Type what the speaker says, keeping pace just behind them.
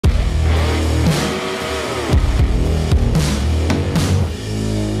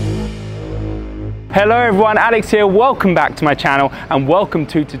Hello everyone, Alex here. Welcome back to my channel and welcome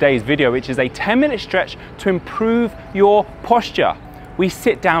to today's video, which is a 10-minute stretch to improve your posture. We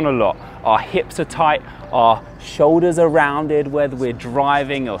sit down a lot, our hips are tight, our shoulders are rounded, whether we're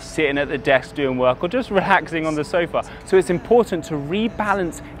driving or sitting at the desk doing work or just relaxing on the sofa. So it's important to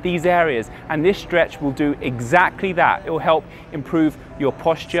rebalance these areas, and this stretch will do exactly that. It will help improve your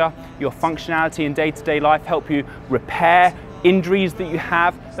posture, your functionality in day-to-day life, help you repair injuries that you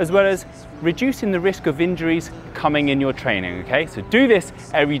have, as well as reducing the risk of injuries coming in your training, okay? So do this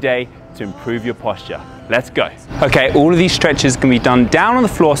every day to improve your posture. Let's go. Okay, all of these stretches can be done down on the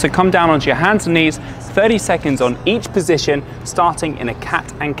floor, so come down onto your hands and knees, 30 seconds on each position, starting in a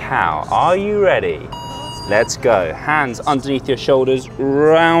cat and cow. Are you ready? Let's go. Hands underneath your shoulders,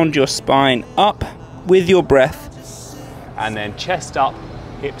 round your spine up with your breath, and then chest up,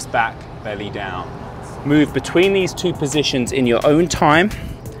 hips back, belly down. Move between these two positions in your own time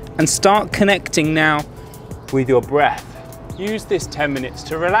and start connecting now with your breath. Use this 10 minutes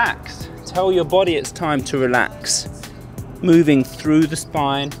to relax. Tell your body it's time to relax. Moving through the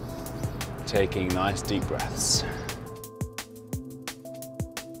spine, taking nice deep breaths.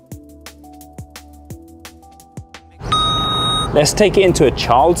 Let's take it into a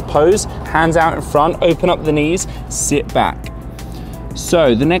child's pose. Hands out in front, open up the knees, sit back.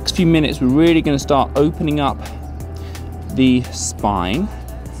 So the next few minutes, we're really going to start opening up the spine,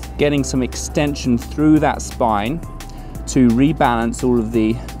 getting some extension through that spine to rebalance all of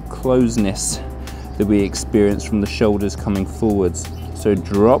the closeness that we experience from the shoulders coming forwards. So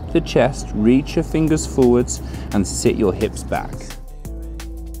drop the chest, reach your fingers forwards and sit your hips back.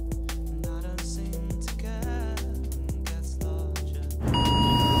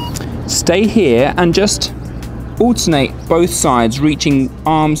 Stay here and just alternate both sides, reaching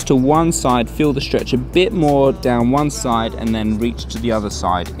arms to one side, feel the stretch a bit more down one side and then reach to the other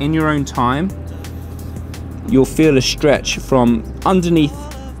side. In your own time, you'll feel a stretch from underneath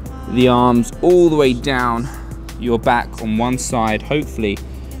the arms all the way down your back on one side, hopefully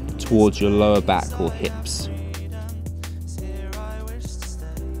towards your lower back or hips.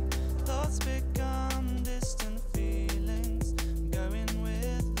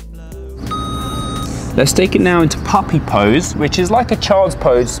 Let's take it now into puppy pose, which is like a child's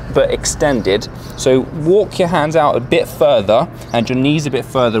pose but extended. So walk your hands out a bit further and your knees a bit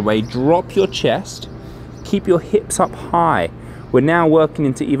further away. Drop your chest, keep your hips up high. We're now working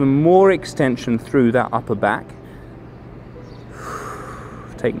into even more extension through that upper back.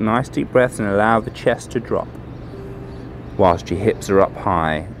 Take nice deep breaths and allow the chest to drop whilst your hips are up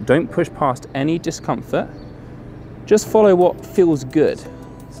high. Don't push past any discomfort. Just follow what feels good.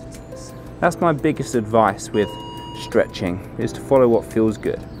 That's my biggest advice with stretching, is to follow what feels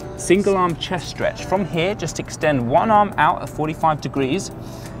good. Single arm chest stretch. From here, just extend one arm out at 45 degrees,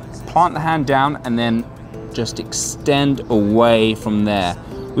 plant the hand down, and then just extend away from there.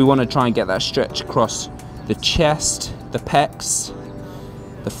 We want to try and get that stretch across the chest, the pecs,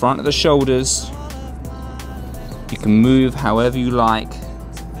 the front of the shoulders. You can move however you like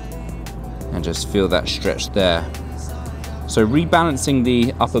and just feel that stretch there. So rebalancing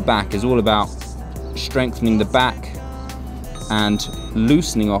the upper back is all about strengthening the back and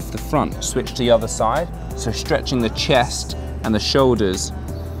loosening off the front. Switch to the other side. So stretching the chest and the shoulders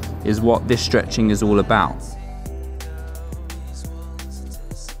is what this stretching is all about.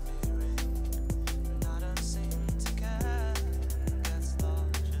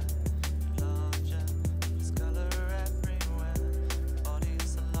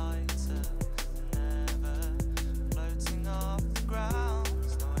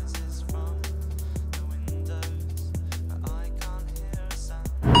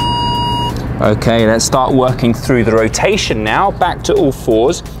 Okay, let's start working through the rotation now. Back to all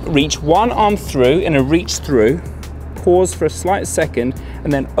fours. Reach one arm through in a reach through. Pause for a slight second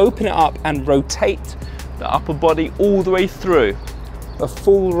and then open it up and rotate the upper body all the way through. A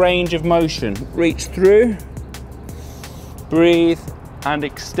full range of motion. Reach through, breathe and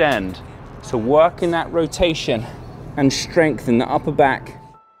extend. So work in that rotation and strengthen the upper back.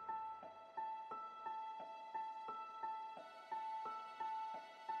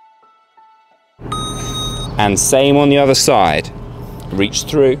 And same on the other side. Reach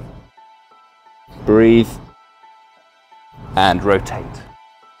through, breathe, and rotate.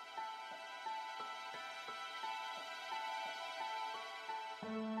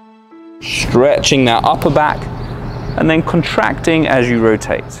 Stretching that upper back and then contracting as you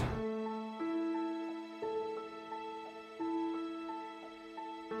rotate.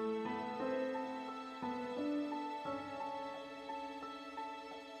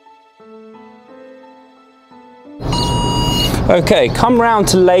 Okay, come round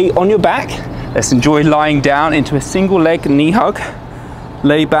to lay on your back Let's enjoy lying down into a single leg knee hug.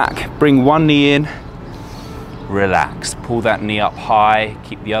 Lay back, bring one knee in, relax. Pull that knee up high,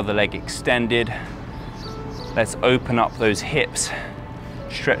 keep the other leg extended. Let's open up those hips,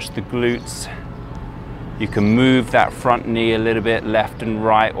 stretch the glutes. You can move that front knee a little bit left and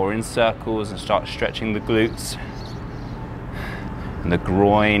right or in circles and start stretching the glutes and the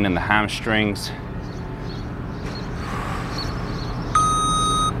groin and the hamstrings.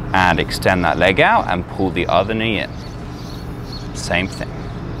 And extend that leg out and pull the other knee in. Same thing.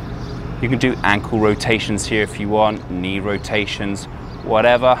 You can do ankle rotations here if you want, knee rotations,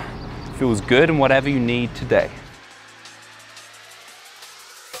 whatever feels good and whatever you need today.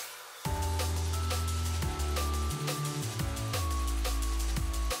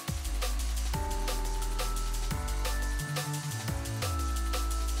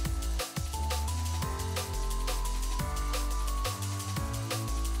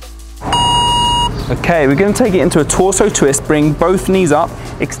 Okay, we're going to take it into a torso twist. Bring both knees up,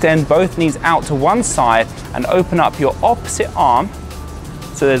 extend both knees out to one side and open up your opposite arm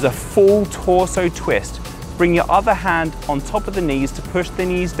so there's a full torso twist. Bring your other hand on top of the knees to push the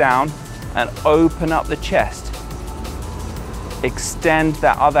knees down and open up the chest. Extend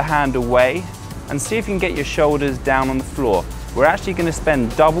that other hand away and see if you can get your shoulders down on the floor. We're actually going to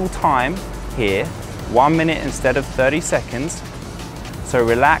spend double time here, 1 minute instead of 30 seconds. So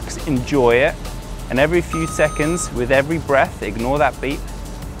relax, enjoy it. And every few seconds, with every breath, ignore that beep,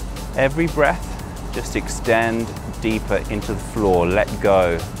 every breath, just extend deeper into the floor, let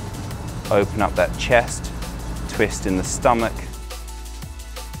go. Open up that chest, twist in the stomach.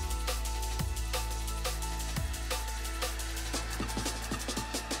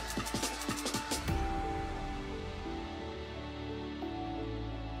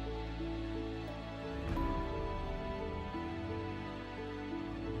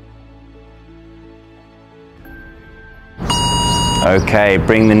 Okay,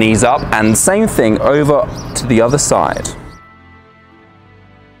 bring the knees up and same thing over to the other side.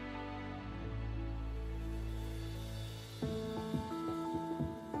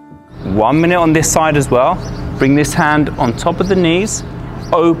 One minute on this side as well. Bring this hand on top of the knees,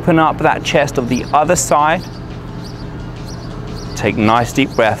 open up that chest of the other side. Take nice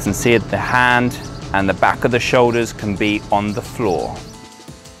deep breaths and see if the hand and the back of the shoulders can be on the floor.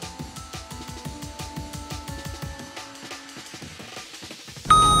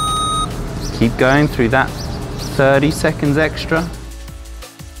 Keep going through that 30 seconds extra.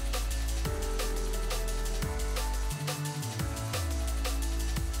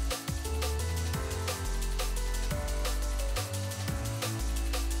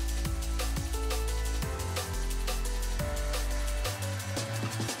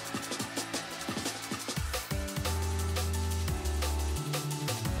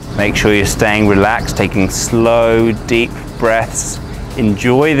 Make sure you're staying relaxed, taking slow, deep breaths.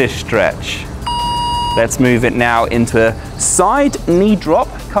 Enjoy this stretch. Let's move it now into a side knee drop.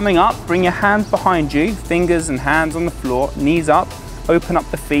 Coming up, bring your hands behind you, fingers and hands on the floor, knees up, open up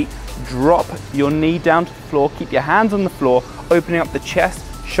the feet, drop your knee down to the floor, keep your hands on the floor, opening up the chest,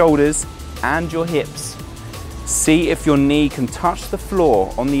 shoulders and your hips. See if your knee can touch the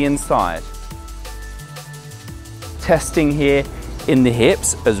floor on the inside. Testing here in the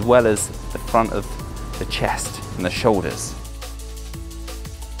hips as well as the front of the chest and the shoulders.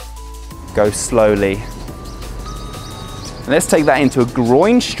 Go slowly. And let's take that into a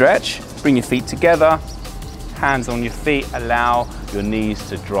groin stretch. Bring your feet together, hands on your feet, allow your knees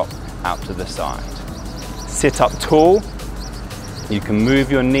to drop out to the side. Sit up tall. You can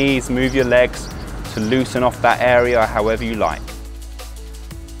move your knees, move your legs to loosen off that area however you like.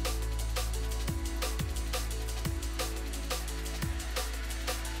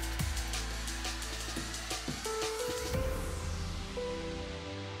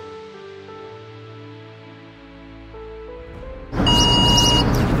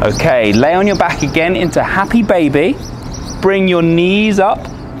 Okay, lay on your back again into happy baby. Bring your knees up,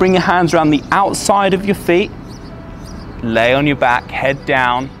 bring your hands around the outside of your feet. Lay on your back, head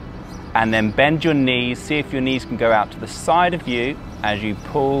down, and then bend your knees. See if your knees can go out to the side of you as you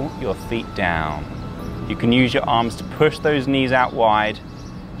pull your feet down. You can use your arms to push those knees out wide,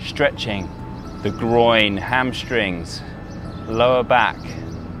 stretching the groin, hamstrings, lower back,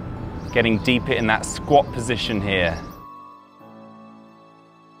 getting deeper in that squat position here.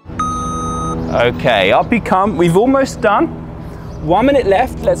 Okay, up you come. We've almost done. 1 minute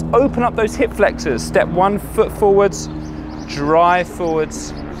left. Let's open up those hip flexors. Step one foot forwards, drive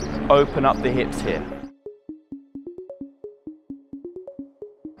forwards, open up the hips here.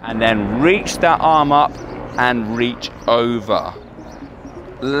 And then reach that arm up and reach over.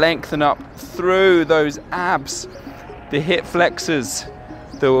 lengthen up through those abs, the hip flexors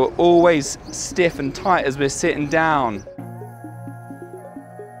that were always stiff and tight as we're sitting down.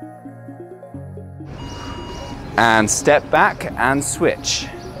 And step back and switch.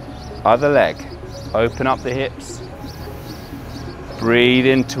 Other leg. Open up the hips. Breathe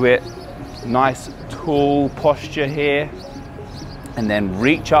into it. Nice tall posture here. And then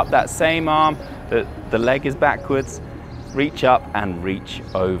reach up that same arm. The leg is backwards. Reach up and reach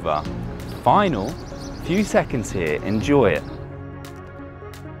over. Final few seconds here. Enjoy it.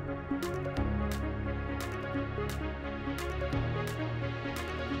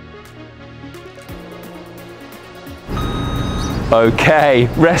 Okay,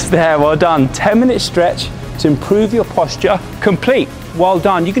 rest there, well done. 10-minute stretch to improve your posture, complete. Well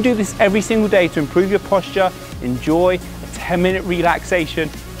done. You can do this every single day to improve your posture. Enjoy a 10-minute relaxation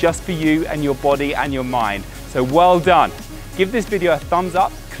just for you and your body and your mind. So well done. Give this video a thumbs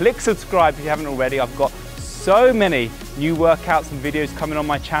up, click subscribe if you haven't already. I've got so many new workouts and videos coming on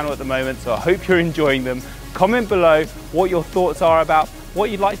my channel at the moment, so I hope you're enjoying them. Comment below what your thoughts are about what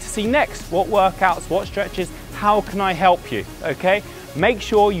you'd like to see next, what workouts, what stretches, how can I help you, okay? Make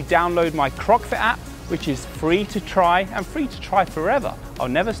sure you download my CRCKFT app, which is free to try and free to try forever. I'll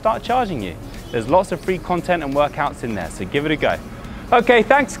never start charging you. There's lots of free content and workouts in there, so give it a go. Okay,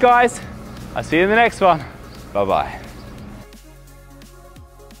 thanks guys. I'll see you in the next one. Bye-bye.